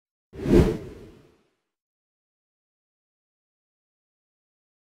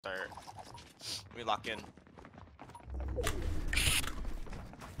start. Let me lock in.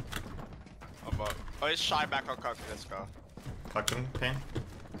 I'm up. Oh, it's shy back on cook. Let's go. Fucking pain.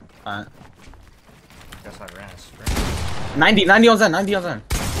 Alright. Guess I ran. 90 on Zen, 90 on Zen.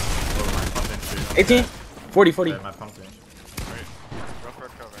 Oh, my pump didn't shoot. 18, 40. Yeah, my pump didn't shoot. Wait. Go for a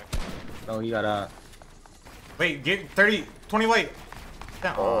kill, man. Oh, he got Wait, get 30, 20 weight.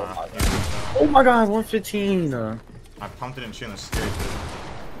 Down. Oh my god. Oh my god, 115. My pump didn't shoot in the scary too.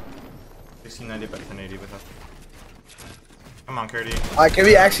 1690 by 1080 with that. Come on, Curdy. Alright, can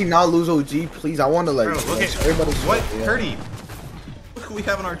we actually not lose OG, please? I want to like. Bro, look at everybody's what yeah. Curdy. Look who we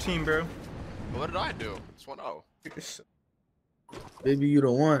have on our team, bro. What did I do? It's 1-0. Baby, you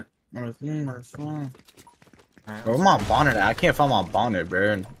the one. Bro, Bro, where my bonnet at? I can't find my bonnet,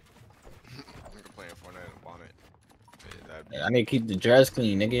 bro. I'm playing Fortnite and bonnet. I need to keep the dress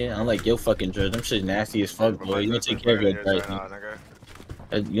clean, nigga. I'm like, yo, fucking dress. Them shit nasty as fuck, bro. You don't take care of your dress,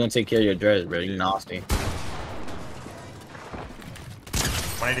 you don't take care of your dress, bro. You nasty.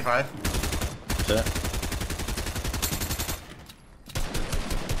 185. Shit.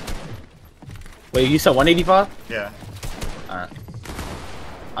 Wait, you said 185? Yeah. Alright.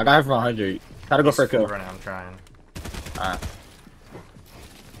 I got her for 100. Try to go for a kill. Running, I'm trying. Alright.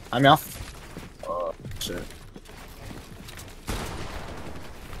 I'm off. Oh, shit.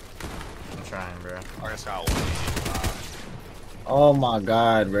 I'm trying, bro. I just got 185. Oh my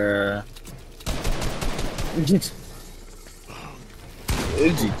god, bro.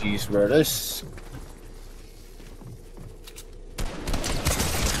 GG's, bro. This.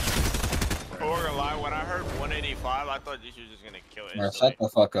 We're gonna lie, when I heard 185, I thought Jixy was just gonna kill it. Man, shut the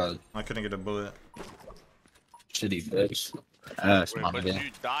fuck up. I couldn't get a bullet. Shitty bitch. Ass, Wait, my but nigga.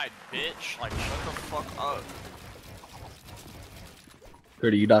 you died, bitch. Like, shut the fuck up.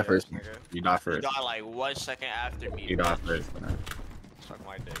 Curdy, you die first. Nigga. You die You first. died like 1 second after me. You bro. die first, man. Suck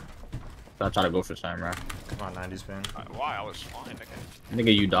my dick. Stop trying to go for time, bro. Come on, 90s fan. Why? I was fine, nigga.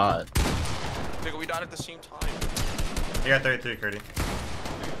 Nigga, you died. Nigga, we died at the same time. You got 33, Curdy.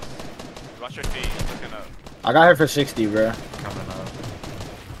 Watch your feet. Looking up. I got her for 60, bro. Coming up.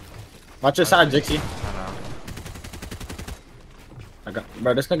 Watch your side, Jixy. I know. I got,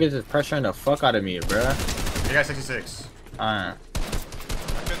 bro, this nigga is just pressuring the fuck out of me, bro. You got 66. Alright. I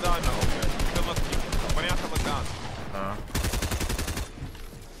could die, no. Okay. You can look. When you have to look down.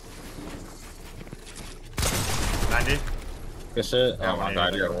 90. Good shit. Yeah, Oh my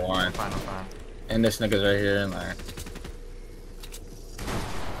god, you're a one. I'm fine. And this nigga's right here, and like,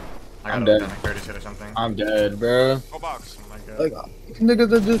 I I'm got dead. a 30 shit or something. I'm dead, bro. Go box. Oh my god. Like,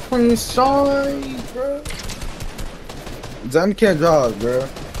 niggas are just playing side, bro. Zen can't drop, bro.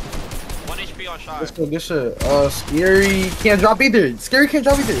 1 HP on shot. Let's go get shit. Scary can't drop either. Scary can't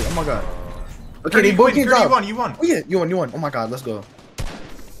drop either. Oh my god. Okay, Curdy, they both win, can't Curdy, drop. you won. Oh yeah, you won. Oh my god, let's go.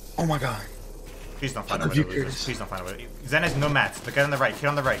 Oh my god. Please don't find a How way could to you lose do this. this? Please don't find a way. Zen has no mats. The kid on the right. Kid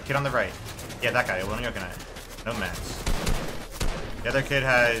on the right. Kid on the right. Yeah, that guy. What are you looking at? No mats. The other kid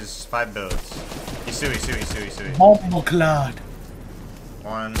has 5 builds. He's Sui. Oh my god.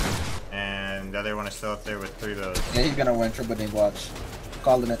 One, and the other one is still up there with 3 builds. Yeah, he's gonna win triple name watch.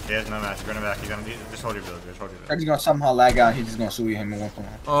 Calling it. He has no mats. He's running back. He's gonna just hold your build. Just hold your build. He's gonna somehow lag out. He's just gonna sue him in 1-1.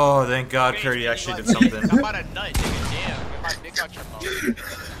 Oh, thank God, Curdy actually did something. I'm about a nut, nigga. Damn. Get my dick out your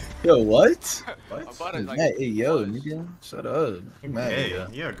mouth. Yo, what? I'm about to, like, Hey, yo, nigga. Shut up. I'm mad. Hey,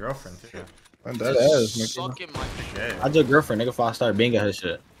 nigga. you have a girlfriend too. I'm dead ass, nigga. sucking my dick. Yeah. I just girlfriend, nigga, before I start banging her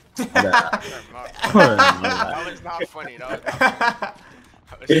shit. That was not funny. That was not funny.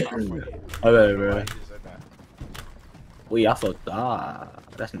 Okay, bro. Why you said that? Wait, I fucked.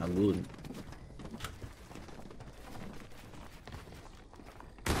 That's not good.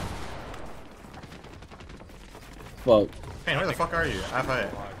 Fuck. Hey, where the fuck are you? I fight.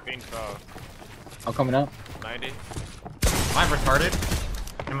 Pink, I'm coming up. 90. Am I retarded?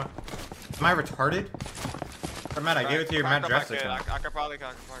 Am I retarded? Or Matt, I gave it to your Matt draft account. I could probably kill.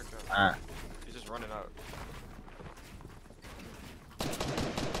 Alright. He's just running out.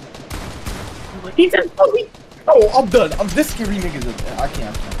 He's a Oh, I'm done. I'm this scary niggas. I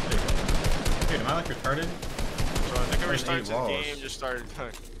can't. Dude, am I like retarded? So I think First every eight starts walls. the game just started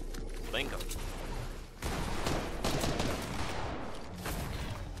Lingo.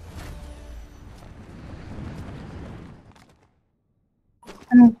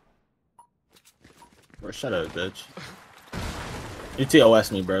 Bro, shut up, bitch. You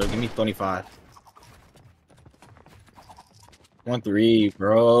TOS me, bro. Give me 25. 1-3,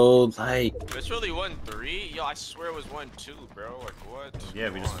 bro. Like, It's really 1-3. Yo, I swear it was 1-2, bro. Like what? Yeah,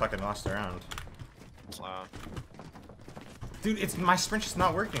 we just fucking lost the round. Wow. Dude, it's my sprint just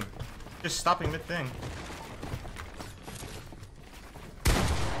not working. Just stopping mid thing.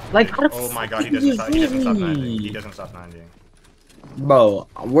 Like, how the Oh my fuck god, he did doesn't you stop. He doesn't hit stop me? 90. He doesn't stop 90. Bro,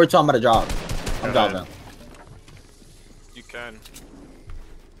 we're talking about a drop. I'm dropping. You can.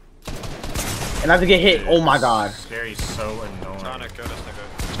 And I have to get hit. Dude, Oh my god. Scary's so annoying. Trying to kill this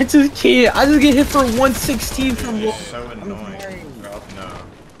nigga. I just can't. I just get hit for 116 from Dude, low. it's so annoying. Bro, no.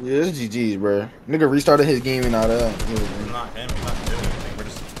 Yeah, it's GG's, bro. Nigga restarted his game and all that. It's not him. He's not doing anything. We're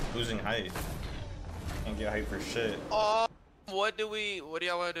just losing height. Can't get height for shit. Oh, what do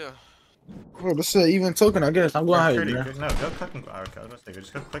y'all want to do? Bro, this is an even token, I guess. I'm going high, bro. No, go click and go. Okay, let's take it.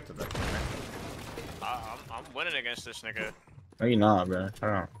 Just go click to that. I'm winning against this nigga. No, you're not, bro.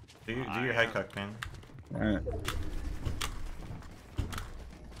 Hold on. Do your head cook, man. Alright.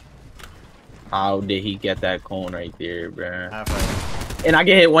 How did he get that cone right there, bro? Half And I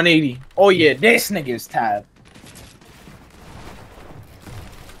get hit 180. Oh yeah, this nigga's tab.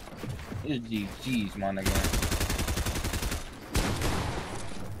 It's GG's, my nigga.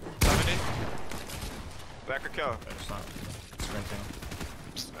 70. Back or kill? It's not sprinting.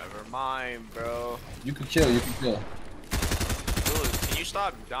 Never mind, bro. You can kill, you can kill. Dude, can you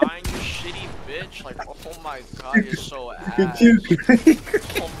stop dying, you shitty bitch? Like, oh my god, you're so ass.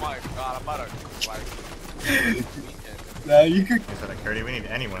 Oh my god, I'm about to like. Nah, you could. Instead of Curdy, we need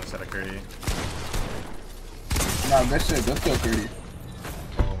anyone instead of Curdy. Nah, that shit, let's kill 30.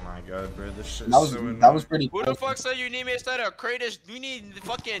 Oh my god, bro, this shit. That was pretty Who cool. the fuck said you need me instead of Kratos? You need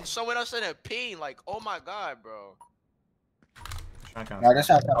fucking someone else in a pain. Like, oh my god, bro. Nah, that's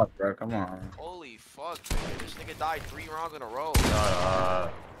not tough, bro. Come on. Holy fuck, nigga. This nigga died 3 rounds in a row.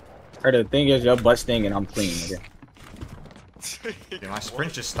 Or the thing is, your butt sting and I'm clean, nigga. Dude, my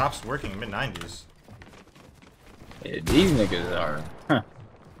sprint just stops working mid 90s. Yeah, these niggas are. Huh.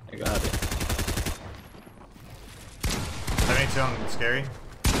 They got it. 72 on Scary.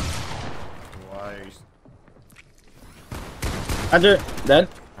 Why are you? Under dead.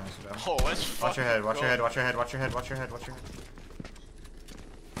 Oh, let's Watch your head, watch your head, watch your head, watch your head, watch your head, watch your head.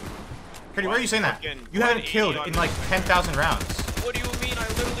 Curdy, why are you saying that? You haven't killed in like 10,000 rounds. What do you mean? I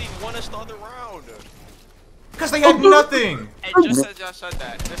literally won us the other round. Because they had nothing! Hey, just said y'all said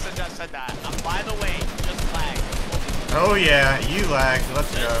that. Just said y'all said that. By the way, just lag. Oh yeah, you lagged.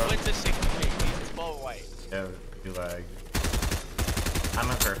 Let's go. Went to 60 please. It's both white. Yeah, you lagged. I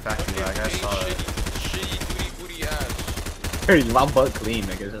know for a fact you lagged. I saw it. Shitty booty ass. Hey, my butt clean,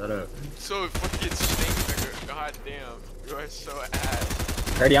 nigga. Shut up. So fucking stink, nigga. God damn. You are so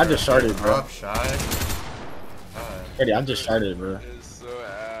ass. Ready, I just started, bro. Up, shy. Ready, I just started, bro. It's so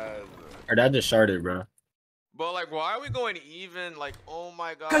ass. Ready, I just started, bro. But like, why are we going even? Like, oh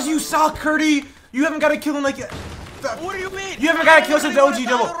my god. Because you suck, Curdy! You haven't got a kill in like... What do you mean? You haven't got a kill since the OG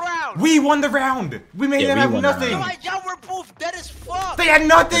double. We won the round. We made them have nothing. Y'all were both dead as fuck. They had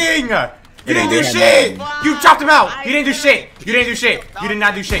nothing. You didn't do shit. You chopped them out. You didn't do shit. You didn't do shit. You did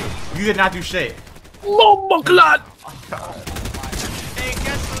not do shit. You did not do shit. Bomba clot. Hey,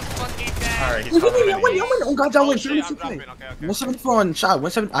 guess who's fucking dead? Alright, he's coming in. Oh god, that Oh, went shit, I'm 76. dropping. Okay. 174 on shot.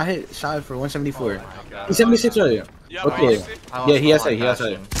 170. I hit shot for 174. God. He's 76 earlier. Yeah, Okay. but Yeah, he has it. He has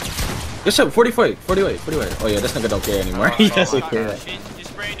it. Good shit. 48. Oh yeah, this nigga don't care anymore. He doesn't care. He's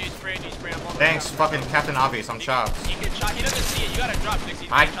spraying. Thanks, fucking Captain Obvious. I'm chopped. He can chop. He doesn't see it. You gotta drop,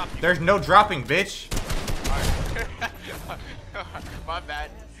 Jixy. There's no dropping, bitch. My bad.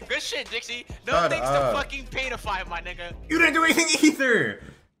 Good shit, Jixy. No Shut thanks up. to fucking PXINIFY, my nigga. You didn't do anything either.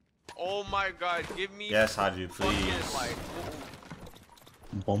 Oh my god, give me. Yes, Haji, fucking please. like.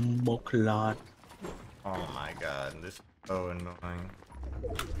 Bomba clot. Oh my god, this is so annoying.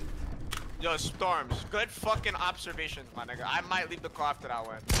 Yo, Storms, good fucking observations, my nigga. I might leave the car after that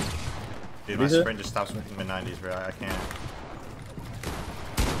one. Dude, my sprint just stops working mid 90s, bro. I can't.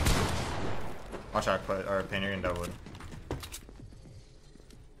 Watch out, or Pain, you're gonna double it.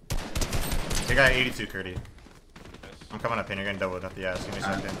 They got 82, Curdy. I'm coming up, Pain, you're gonna double it up the ass. Give me a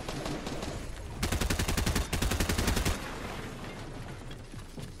second.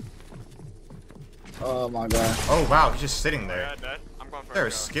 Oh my god. Oh wow, he's just sitting there. Yeah, dead. I'm going for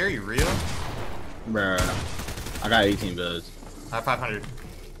There's Scary real? Bruh. I got 18 builds. I have 500.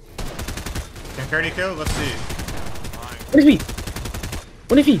 Can Curdy kill? Let's see. What is me?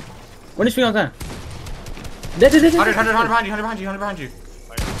 What is me? What is me on time? 100 behind you, 100 behind you.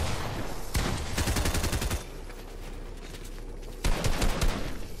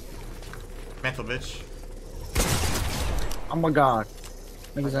 Mantle, bitch. Oh my god.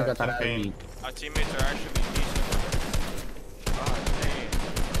 Niggas ain't got that Pain. heavy. Our teammates are actually decent. God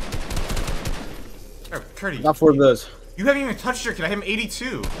damn. Oh, Curdy. Got 4 builds. You haven't even touched your kid. I hit him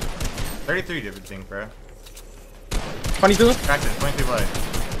 82. 33 different thing, bro. 22? Practice, 22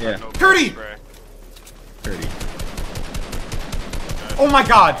 life. Yeah. No Curdy! spray. 30. Oh my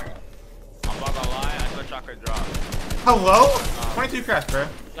god! I'm not gonna lie, I thought y'all could drop. Hello? 22 crash, bro.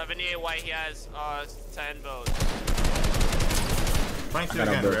 78 white, he has 10 builds. 22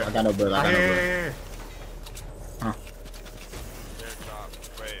 again, bro. I got no build. I got no build. Here. Huh. They're drop.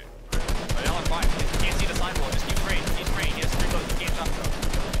 Wait. Oh, y'all are fine. You can't see the sidewall. Just keep spraying. Keep spraying. He has 3 builds. You can't drop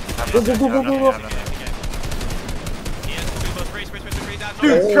though. Go. He has 2 builds. Spray down.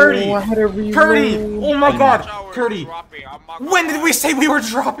 Dude, Curdy! I had a reload. Curdy! Oh my god! Y'all were Curdy! dropping. I'm not gonna When did lie. we say we were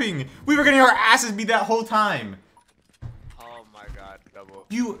dropping? We were getting our asses beat that whole time. Oh my god, double.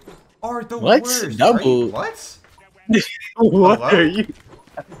 You are the What? worst. Double? What? What Hello? are you?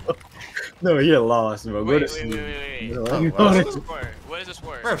 No, you're lost, bro. Go to Wait. sleep. Oh, What wow. is the score? What is the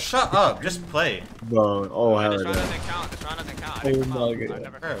score? Bro, shut up. Just play. Bro, oh hell This round yeah. doesn't count. This round doesn't count. Oh I didn't come my out. God. I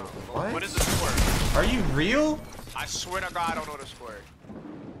never Bro, come out. what? What is the score? Are you real? I swear to God, I don't know the score.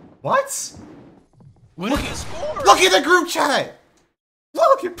 What? What is the score? Look at the group chat!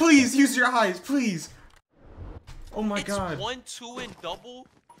 Look! Please, use your eyes, please! Oh my It's god. 1-2 and double.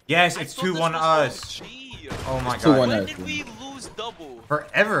 Yes, I it's thought this 2-1 was us. OG. Oh my 2-1 god. When us. did we lose double?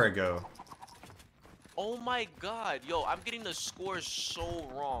 Forever ago. Oh my god, yo, I'm getting the scores so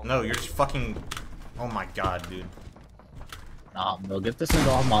wrong. No, you're just fucking... Oh my god, dude. Nah, bro, get this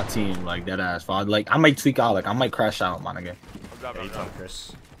nigga off my team, like dead ass. Like, I might tweak out, like I might crash out, my nigga. Hey, you tell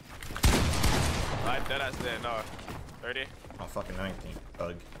Chris. Alright, deadass then, no. 30? I don't fucking know anything,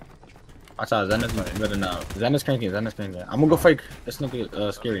 bug. Watch out, Zen is better now. Zen is cranky, Zen is cranky. I'm gonna go fight this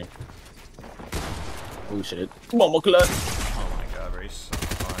nigga, Scary. Oh shit. Mama clutch. Oh my god, bro, he's so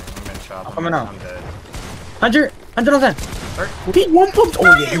fine. I'm gonna chop him. coming out. I'm dead. 100 on Zen. He one pump.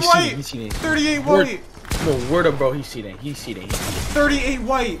 Oh yeah, he's cheating. 38 white! No, word up, bro. He's cheating. 38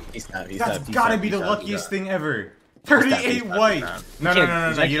 white! That's gotta be the luckiest thing ever. 38 white! No, you don't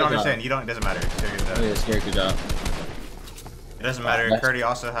understand. You don't, it doesn't matter. Yeah, Scary, good job. It doesn't matter. Curdy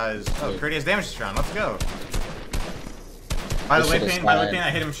also has... Oh, Curdy has damage this round. Let's go. By the way, Payne,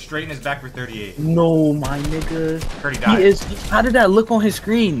 I hit him straight in his back for 38. No, my nigga. Curdy died. He is. How did that look on his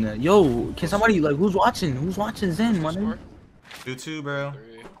screen? Yo, can somebody, like, who's watching? Who's watching Zen, my nigga? 2-2, bro.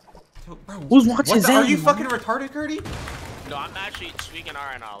 Bro, Who's watching what the, Zen? Are you fucking retarded, Curdy? No, I'm actually tweaking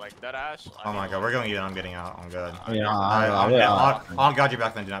right now, like dead ass. Oh my god, we're going even. I'm getting out. I'm good. Yeah, on God, you're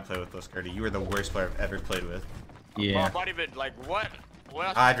back then. Do not play with us, Curdy. You were the worst player I've ever played with. Yeah. Bro, even, like, what? What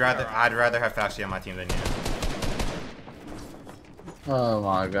else I'd is there? rather have Faxi on my team than you. Oh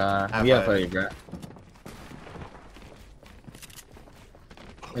my god. Have Yeah, fun. play, bro.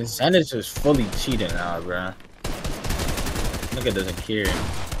 And Zen is just fully cheating now, bro. Nigga doesn't care.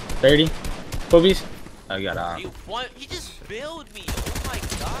 30? Poopies? Oh, you got out. He just bailed me. Oh my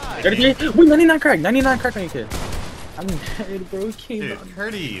god. 33? Wait, 99 crack. 99 crack on you, kid. I'm dead, bro. He came Dude, out.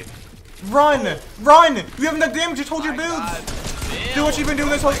 Curdy. Run! Run! You haven't done damage. Just hold your My builds. God, Do what you've been doing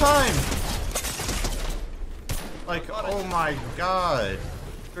this whole time. Like, God, oh my god.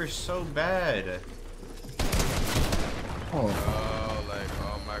 You're so bad. Oh. Oh, like,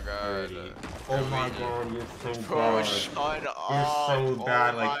 oh my god. Oh my god, you're so Bro, bad. shut up. You're so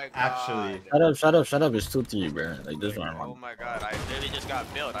bad, Oh like, my actually. God. Shut up. It's 2-3, bro. Like, this one. Oh my god, I literally just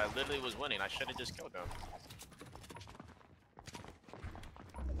got built. I literally was winning. I should have just killed them.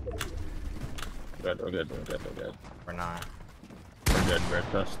 We're good. We're not. We're good, bro.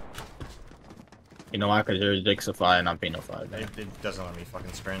 Trust. You know why? Because you're Jixy and I'm PXINIFY, man. It doesn't let me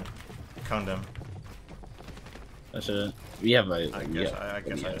fucking sprint. Coned him. That's it. We have like. I guess I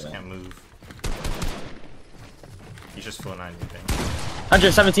just can't move. He's just full 90 thing.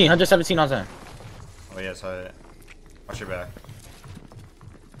 117 on Zen. Oh yeah, so watch your back.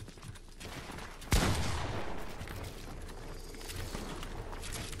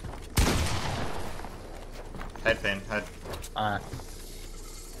 Head pin, head.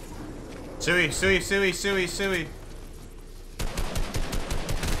 Sui. 30?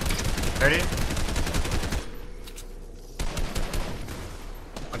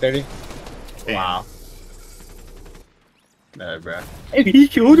 130? Damn. Wow. No, bro. And he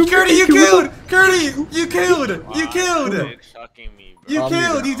killed him. Curdy, you killed! Curdy, you killed! You killed! Dick sucking me, bro. You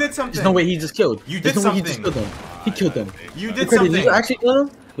killed! You did something! There's no way he just killed. You did There's no way he just something. killed him. He killed him. You did Curdy, did something! you actually kill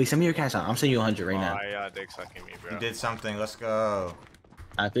him? Wait, send me your cash out. I'm sending you 100 right now. Oh, yeah, dick sucking me, bro. You did something, let's go.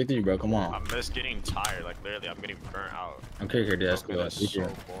 I 3 bro. Come on. I'm just getting tired. Like, literally, I'm getting burnt out. I'm Curdy, that's Okay, good. that's so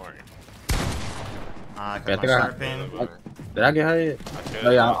boring. I Yeah, got my I think sharp pin. Did I get high yet? I could.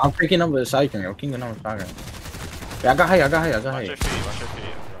 Oh yeah, I'm picking up with a siphon. I'm picking up with a siphon. Yeah, I got high. Watch your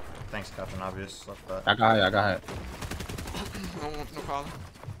feet. Thanks, Captain Obvious. Love that. I got high. No problem.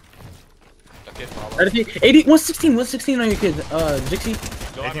 Okay, 80, 116 on your kid, Jixy.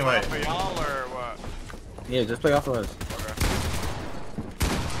 Do I 18 play white. for y'all or what? Yeah, just play off of us.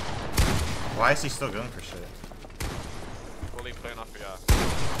 Why is he still going for shit? Fully playing off of y'all.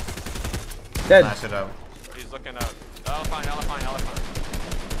 Dead. Smash it up. He's looking up. Elephant.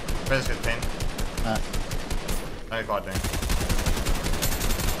 Press good pain. Alright. Nice quad thing.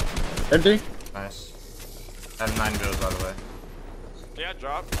 Empty. Nice. I have 9 builds by the way. Yeah,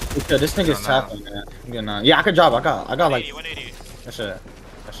 drop. Okay, this nigga's No. tapping, man. I'm getting on. Yeah, I could drop. I got like. 180. Good shit.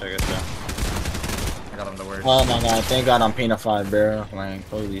 Good shit. I got him the worst. Oh my god, thank god I'm PXINIFY, bro. Like,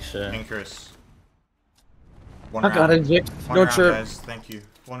 holy shit. Icarus. One I round. got it, Jix. One No round, trip. guys. Thank you.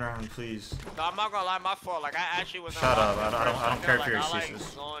 1 round, please. No, I'm not gonna lie, my fault. Like, I actually was. Shut up. I don't care for your I like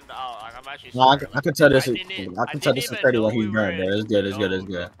excuses. zoned out. Like, I'm actually. No, I can tell this. I I can tell this is 30 when he's done, bro. It's good. It's good. It's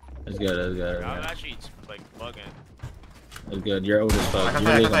good. It's good. It's good. I'm actually like bugging. It's good. You're old as fuck. I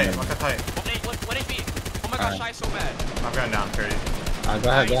got You're tight. really I got tight. What HP? Oh my gosh, Shy's so bad. I'm going down, 30. Go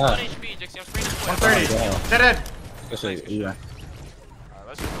ahead. Go ahead. 1 HP, Jixy. I'm spraying this way. 130. Yeah. Dead. Good shit. Yeah. Alright,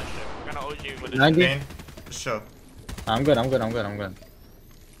 let's do this shit. We're gonna OG with this. 90. Pain. Just show. I'm good. I'm going 30.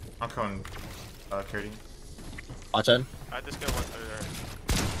 Watch out. Alright, this guy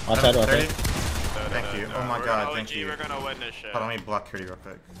 130. Watch out. 30. Thank you. Oh my We're god, gonna thank OG, you. We're gonna win this shit. Hold on, let me block Curty real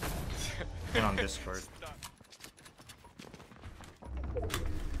quick. Get on Discord.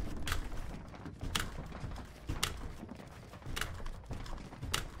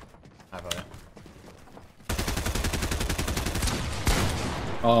 How about it?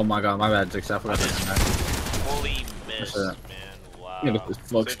 Oh my god, my bad, Jix. I forgot to do that. Fully missed, That's man. Wow. Nigga, this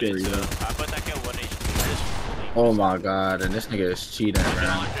fuck scary, yo. I put that guy 1 HP. Just fully Oh missed. my god, and this nigga is cheating, man.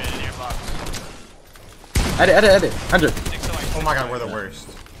 100 in your box. Edit. 100. Oh my god, we're the worst.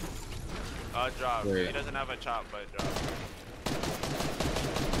 Drop. Wait. He doesn't have a chop, but drop.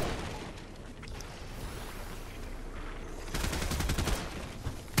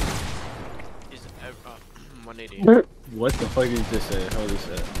 He's 180. What the fuck did you just say? Holy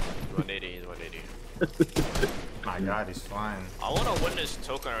shit. 180. He's 180. My god, he's flying. I want to win this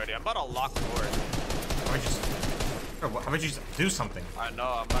token already. I'm about to lock board. How about you just do something? I know.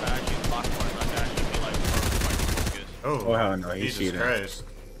 I'm about to actually lock board. I'm about to actually be like focused. Oh, hell no, he's Jesus cheating. Christ.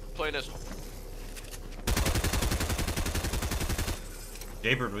 Play this.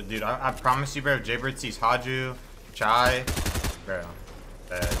 Jaybird, dude, I promise you, bro. If Jaybird sees Haju, Chai, bro.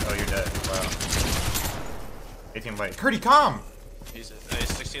 Oh, you're dead. Wow. 18 white. Curty, calm! He's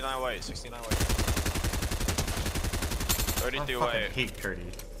 69 white. 69 white. 32 I fucking white. hate Curty.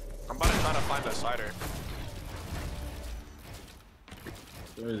 I'm about to try to find a cider.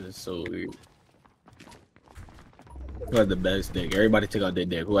 This is so weird. Who has the best dick? Everybody take out their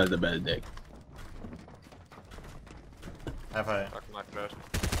dick. Who has the best dick? Have I? Fuck my bad.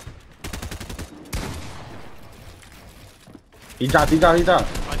 He dropped. 100.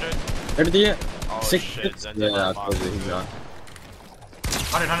 Everything yet? Oh 6. shit. Zen Yeah, I box. told you he's gone.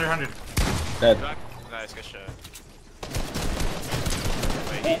 100. Dead. Nice, good shot.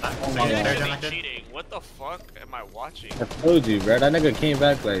 Oh Wait, my he's God. actually cheating. What the fuck am I watching? I told you, bro. That nigga came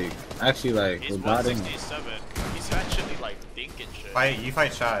back like actually like He's was not in. 167. He's actually like thinking shit. You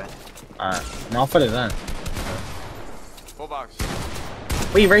fight Chai. Alright. No, I'll put it on. Full box.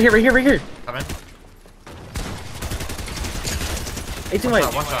 Wait, right here. Come in. 18 white.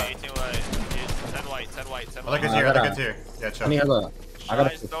 One shot. 18 white. He's 10 white. 10 white. 10 I like white. his ear. I like his ear. Yeah, I chill. need hello. I gotta.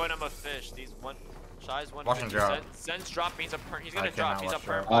 Shy's throwing him a fish. These one. Shy's one. Watch him drop. Zen's dropping. He's a perm. He's gonna I drop. cannot He's a watch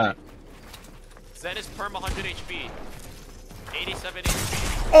perm. drop. Alright. Zen is perm 100 HP. 87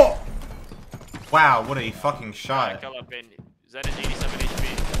 HP. Oh! Wow, what a fucking I shot. kill up in. Zen is 87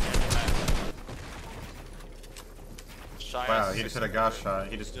 HP. Shy Wow, is he just hit a gas shot.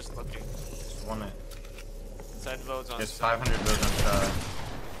 He just looking. won it. 10 votes on It's Zen. 500 builds on Chai.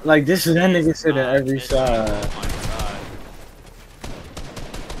 Like this is that nigga sitting Not every missing. shot. Oh my god.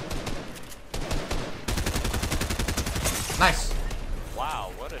 Nice.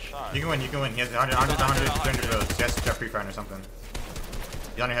 Wow, what a shot. You can win. He has 100, 200 builds. He has to free fire or something.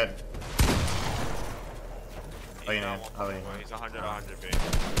 He's on your head. Oh, you know. Oh, you know. He's 100, baby.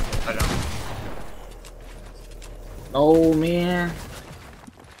 I don't. Oh man.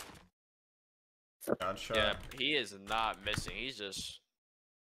 God shot. Yeah, he is not missing. He's just.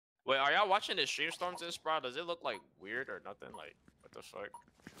 Wait, are y'all watching the stream storms in this, bro? Does it look like weird or nothing? Like, what the fuck?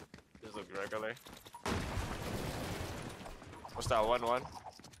 Does it look regular? What's that, 1-1?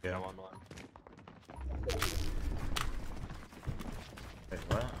 Yeah. 1-1. Wait,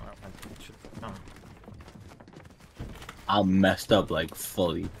 what? No. I'm messed up like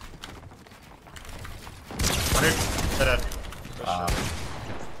fully. 100. Dead.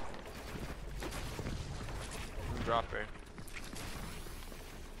 Drop her.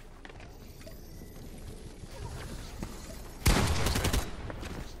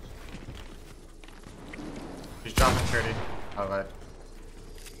 CURTY. Oh, right.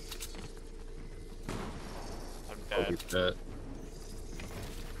 I'm dead. Dead.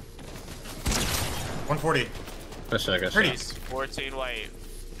 140. That's like a CURTY. He's 14 white,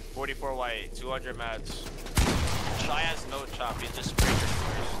 44 white, 200 mats. Shy has no chop, he's just spraying your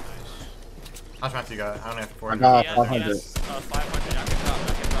first. How much mats you got? I only have 400. I got He has 500. 500. I can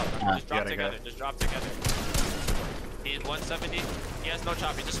drop. Just drop gotta together. go. Just drop together. He's 170. He has no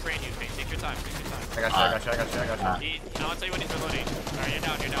chop. He's just spraying you. Take your time. Take your time. I got you. I'll tell you when he's reloading. Alright, you're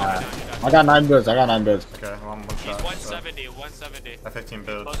down. You're down. I got 9 builds. I got 9 builds. Okay, well, I'm one He's shot. 170. 170. I have 15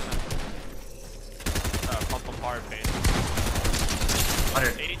 builds. Close enough. Pump him hard, man.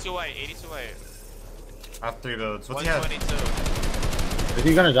 100. 82 white. 82 white. I have 3 builds. What's he have? 122. Is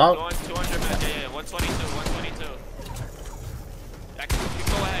he gonna drop? 200 man. Yeah. 122. 122.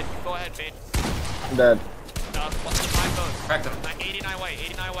 Go ahead. Go ahead, Fade. I'm dead. 5 builds. Cracked him. 89 white.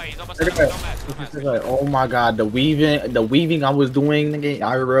 89 white. He's almost Look done. at No match. No match. Like, oh my god, the weaving I was doing, nigga,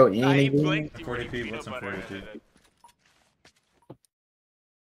 I wrote in Nah, he again. blinked. He 40 peanut what's in butter. 42?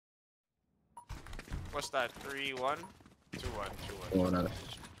 What's that? 3-1? 2-1. 2-1. Oh, no.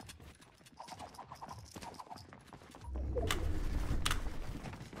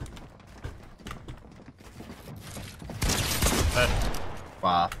 Dead.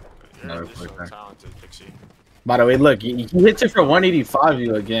 Wow. You're Another just so quick one. talented, Jixy. By the way, look, he hits it for 185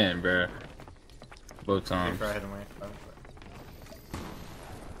 you again, bro. Both times. Before I hit him away.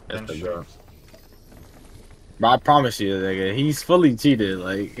 That's the Bench. girl. But I promise you, nigga, he's fully cheated.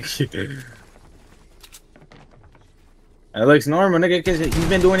 Like, it looks normal, nigga, because he's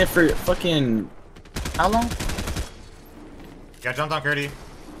been doing it for fucking how long? Yeah, jumped on CURTY.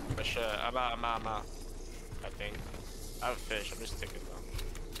 But sure, I'm out. I think. I have a fish. I'm just taking them.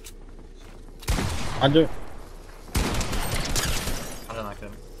 100. I don't like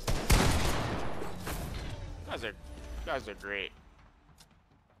him. You guys are great.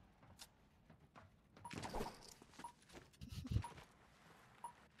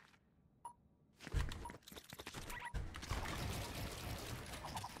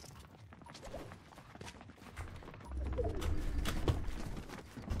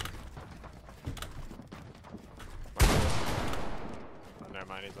 Oh, never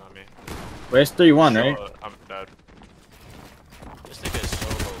mind, he's on me. Wait, it's 3-1, right? So, I'm dead. This nigga is so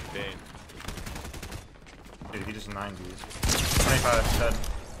low big. Dude, he just 90s. 25, dead.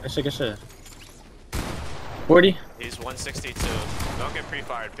 Good shit. 40. He's 162. Don't get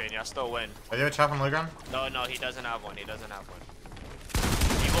pre-fired, Pin. Y'all still win. Are you have a chop on low ground? No, he doesn't have one. He will have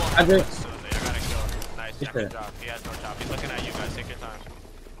 100. one soon. I gotta kill. Nice, Good good shit. job. He has no job. He's looking at you guys. Take your time.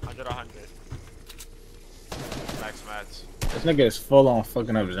 100. Max mats. This nigga is full on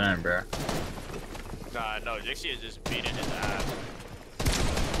fucking up ZENN, bro. Nah, no. Jixy is just beating his ass.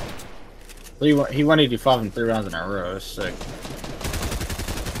 He 185 in 3 rounds in a row. That's sick.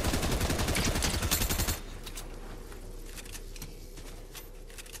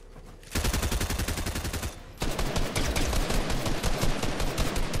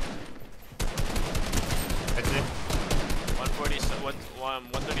 Hit you.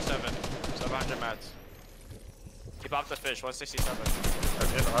 137. 700 mats. He popped the fish. 167.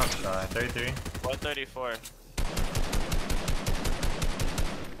 That's his up shot. 33. 134.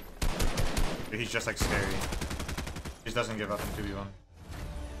 Dude, he's just like scary. He just doesn't give up in 2v1.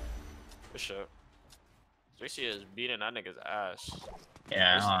 For sure. Jixy is beating that nigga's ass.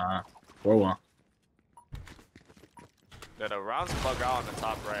 Yeah, 4-1. Yeah, the rounds bug out on the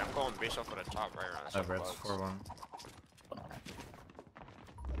top right. I'm going based off of the top right round. That red's 4-1.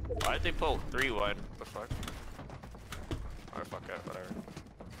 Why did they pull 3-1? The fuck? Or fuck it, whatever.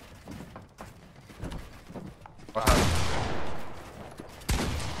 Wow.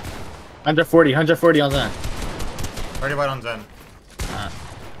 140 on ZENN. 30 white on ZENN.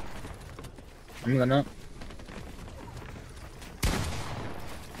 I'm gonna.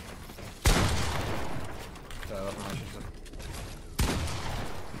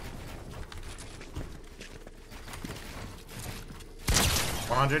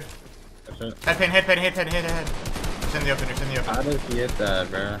 $100. That's it. Head. It's in the open, How does he hit that,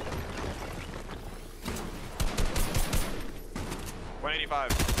 bro? 185.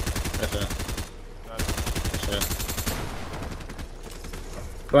 That's it. Nice. That's it.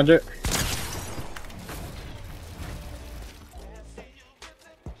 200.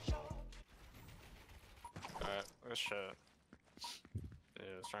 Alright, this shit. Yeah,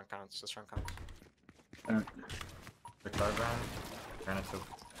 this round counts. The card round. Granite to.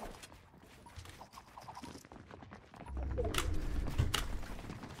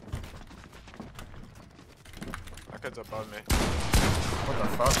 That kid's above me. What the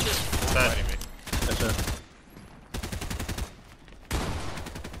fuck? Dead. Fighting me. That's it.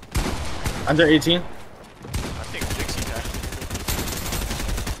 Under 18. I think Jixy actually.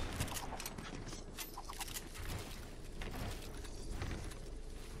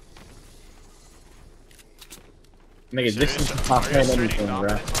 Nigga, this is Serious? not Are you playing asserting anything, bro.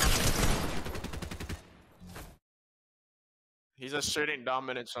 dominance on him? He's asserting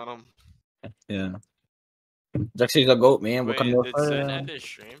dominance on him. Yeah. Jixy's a goat, man. What Wait, kind of did Zen end his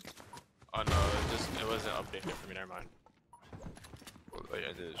stream? Oh no, it wasn't updated for me. Never mind. Well, it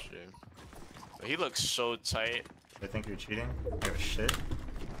ended his stream. But he looks so tight. They think you're cheating? Give a shit.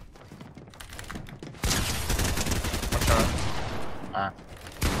 One shot.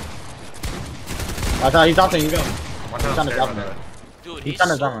 I thought he's out there, you go. One He's on shot the upstairs, government. one Dude, He's he's trying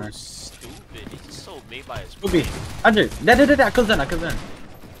to so dominate. stupid. He's just so made by his Spoopy. 100. I killed Zen.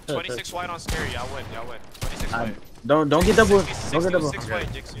 26 white on scary. Y'all win. 26 white. Don't get double. 60, Don't get double. 66 white,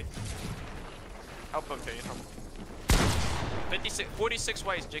 Jixy. Help him, Kane. Help him. 46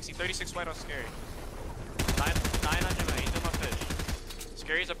 white, Jixy. 36 white on scary. 900. He's doing my fish.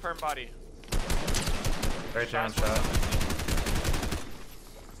 Scary's a perm body. Very challenge shot.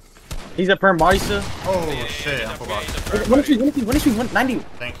 He's a perm body still. Oh Yeah, shit, he's I'm a full perm box. What body. is he? 190.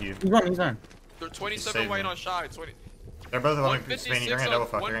 Thank you. He's on. They're 27 saved white me. on shot. 20. They're both 150. You're gonna double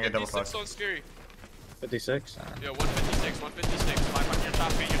fuck. You're gonna get double 156 fuck. on scary. 56. Yeah, 156. 156. 500. You're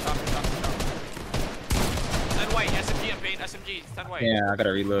top. You're top. 10 white. SMG and paint. SMG. 10 white. Yeah, I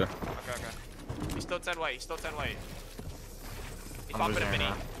gotta reload. Okay. He's still 10 white. He's I'm popping losing a mini.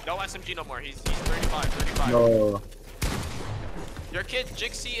 right No SMG no more. He's 35. No. Your kid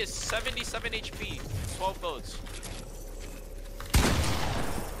Jixy is 77 HP. 12 builds.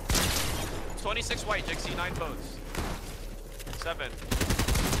 26 white, Jixy, 9 builds. 7.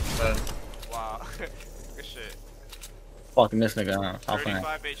 But Wow. Good shit. Fucking this nigga. Huh? I'll find.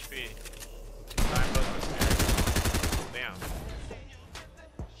 35 HP. 9 builds on scary. Damn.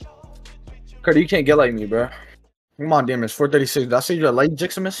 Curdy, you can't get like me, bro. Come on, damn, it's 436. Did I say you're a light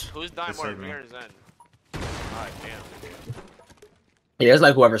Jiximus? Who's dying Just more, save me. me or Zen? Alright, damn. Yeah, it's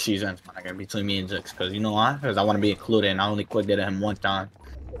like whoever sees him. Like between me and Jix, cause you know why? Cause I want to be included, and I only quick did him one time.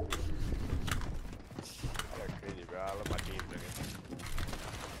 You're crazy, bro. I love my team, nigga.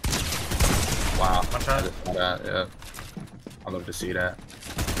 Wow. one shot. Yeah. I love to see that.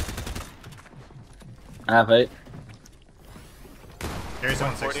 I have 8. Gary's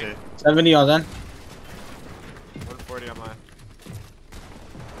 160. 70 on Zen. 140 on mine.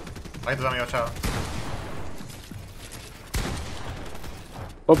 Light the zombie, watch out.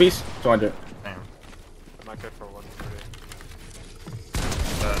 Full piece. 200. Damn. I'm not good for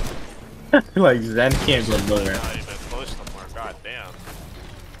 140. Like Zen can't go Not nowhere. even close no more. God damn.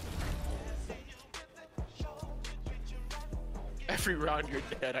 Every round you're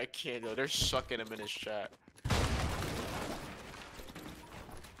dead, I can't though. They're sucking him in his chat.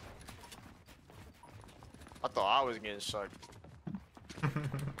 I thought I was getting sucked.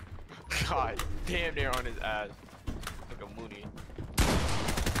 God damn, they're on his ass. Like a Mooney.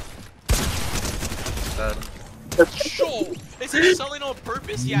 Dead. Show! Is he selling on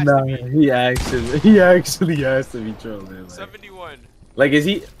purpose? He has Nah, to be. he actually has to be trolling. Like, 71. like is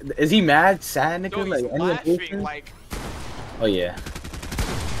he mad, sad, nigga? No, Like he's any laughing. emotion? Like Oh yeah.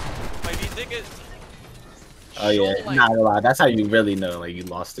 these niggas. Oh yeah. Show, like, Nah, no lie. That's how you really know like you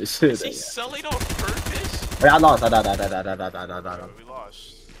lost this shit. is he selling on purpose? Wait, I lost. I died. We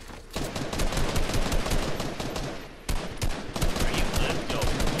lost. Are you good? Yo,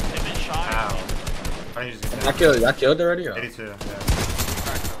 they've been shot. Ow. I just I killed already. Or? 82, yeah.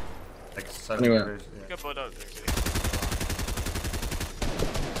 Like 7 Anyway. meters, yeah. Good build up, Jixy.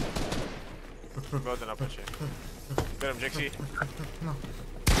 Building up with you. Get him, Jixy.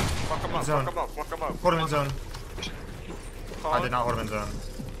 Fuck him up, Zone. fuck him up, fuck him up. Hold him in zone. Call I him. did not hold him in zone.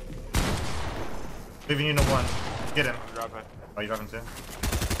 Leaving you no one. Get him. I'm dropping. Oh, you dropping too? Yeah,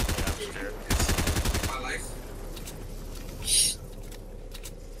 I'm scared.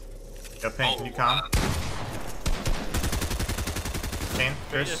 Yo, Pink, can you come? Kane, He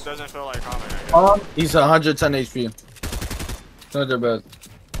Chris? just doesn't feel like coming, I guess. He's 110 HP. Not their bad.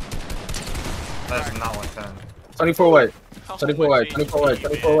 That is not 110. 24 white. How 24 much white. HP, 24 white.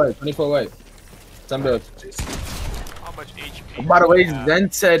 24 man? white. 24 white. 10 build. How much HP? By the way, Yeah.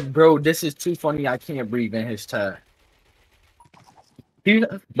 Zen said, bro, this is too funny. I can't breathe in his chat.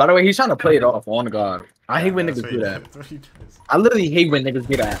 By the way, he's trying to play it off. On God. I hate when niggas do that. I literally hate when niggas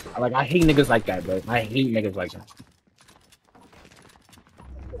do that. Like, I hate niggas like that, bro. I hate niggas like that.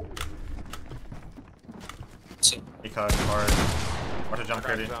 He caught hard. Watch a jump,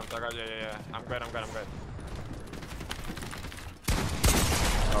 Curdy. Yeah. I'm good.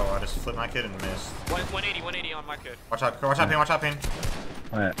 Oh, I just flipped my kid and missed. 180 on my kid. Watch out, Payne, watch out, Payne.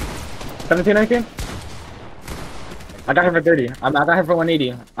 Alright. 17, 19? I got him for 30. I got him for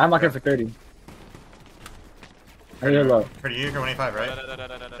 180. I'm not here for 30. I need a low. Pretty you for 25, right?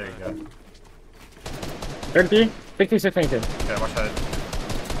 There you go. 33, 66, 22. Okay, watch that.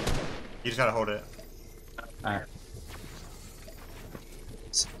 You just gotta hold it. Alright.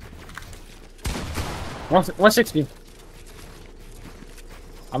 160.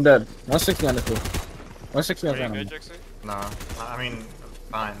 I'm dead. 160 on the field. 160 on the Are you field. good, Jixy? Nah, I mean,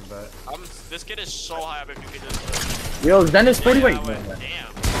 fine, but... This kid is so high up if you could just... Yo, Zen is 40 weight. Damn. Okay.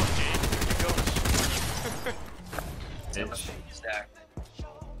 Bitch. Stacked.